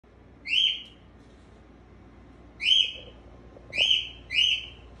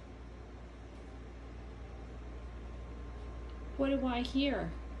What do I hear?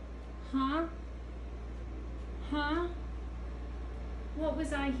 Huh? Huh? What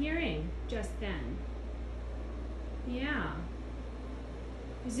was I hearing just then? Yeah.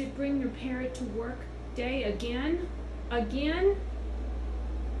 Is it bring your parrot to work day again? Again?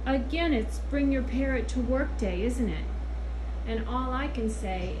 Again, it's bring your parrot to work day, isn't it? And all I can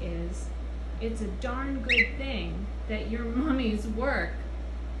say is, it's a darn good thing that your mommy's work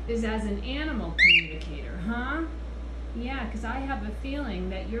is as an animal communicator, huh? Yeah, because I have a feeling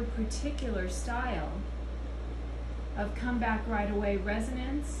that your particular style of come back right away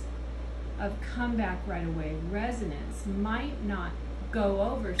resonance, might not go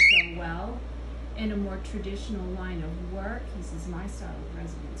over so well in a more traditional line of work. He says, my style of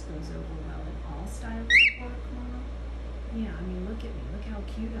resonance goes over well in all styles of work, Mama. Yeah, I mean, look at me. Look how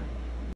cute I am.